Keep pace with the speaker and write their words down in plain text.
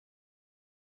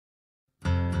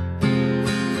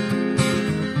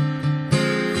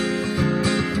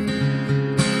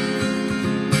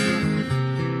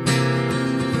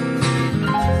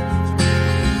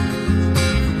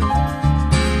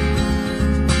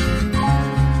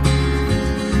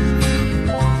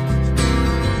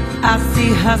I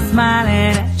see her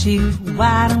smiling at you.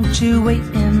 Why don't you wait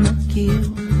in the queue?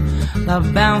 The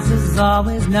bouncers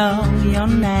always know your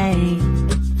name.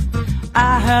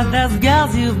 I heard there's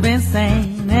girls you've been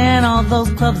seeing in all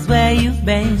those clubs where you've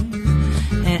been,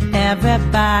 and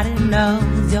everybody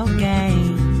knows your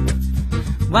game.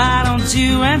 Why don't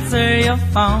you answer your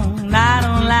phone? I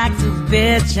don't like to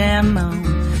bitch and moan,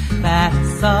 but I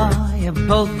saw you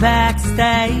both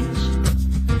backstage.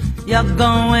 You're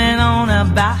going on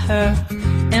about her,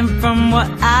 and from what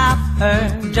I've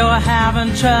heard, you're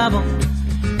having trouble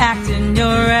acting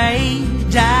your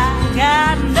age. I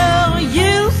got no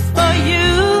use for you.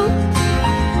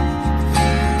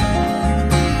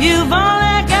 You've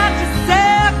only got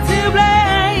yourself to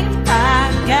blame. I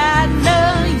got no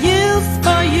use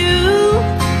for you.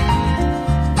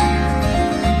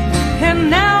 And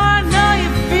now I know you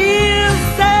feel the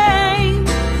same.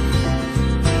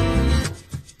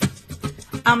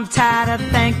 I'm tired of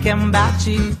thinking about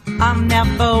you. I'm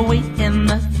never waiting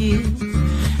the queue.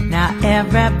 Now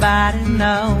everybody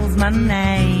knows my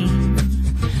name.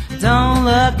 Don't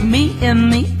look me in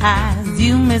the eyes,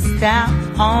 you missed out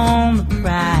on the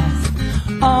prize.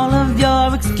 All of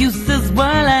your excuses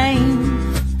were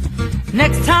lame.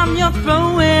 Next time you're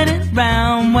throwing it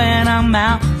round when I'm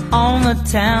out on the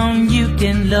town, you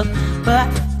can look, but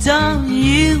don't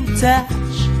you touch.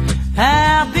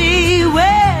 I'll be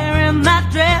wearing that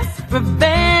dress,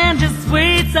 revenge is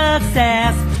sweet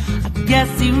success.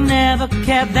 Guess you never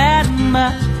cared that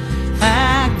much.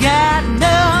 I got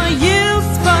no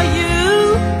use for you.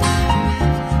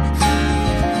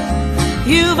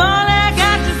 You've only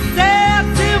got yourself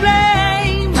to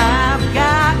blame. I've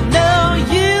got no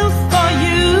use for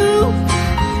you.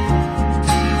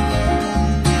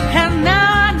 And now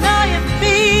I know you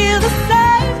feel the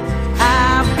same.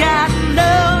 I've got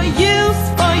no use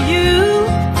for you.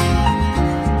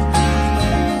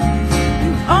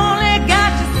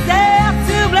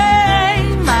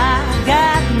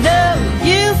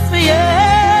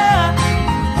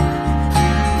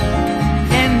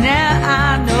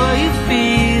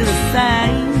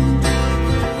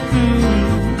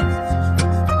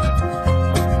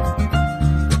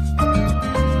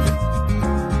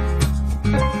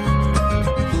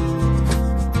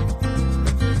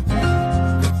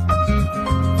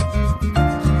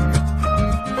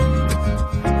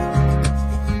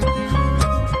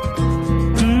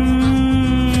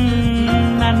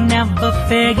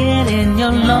 Figured in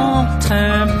your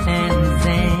long-term plans,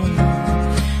 and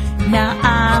now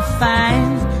I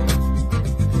find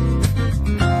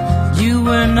you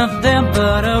were nothing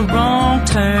but a wrong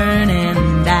turn,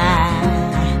 and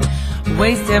I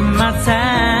wasted my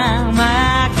time.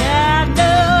 I got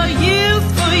no use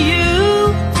for you.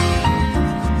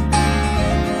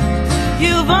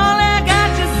 You've only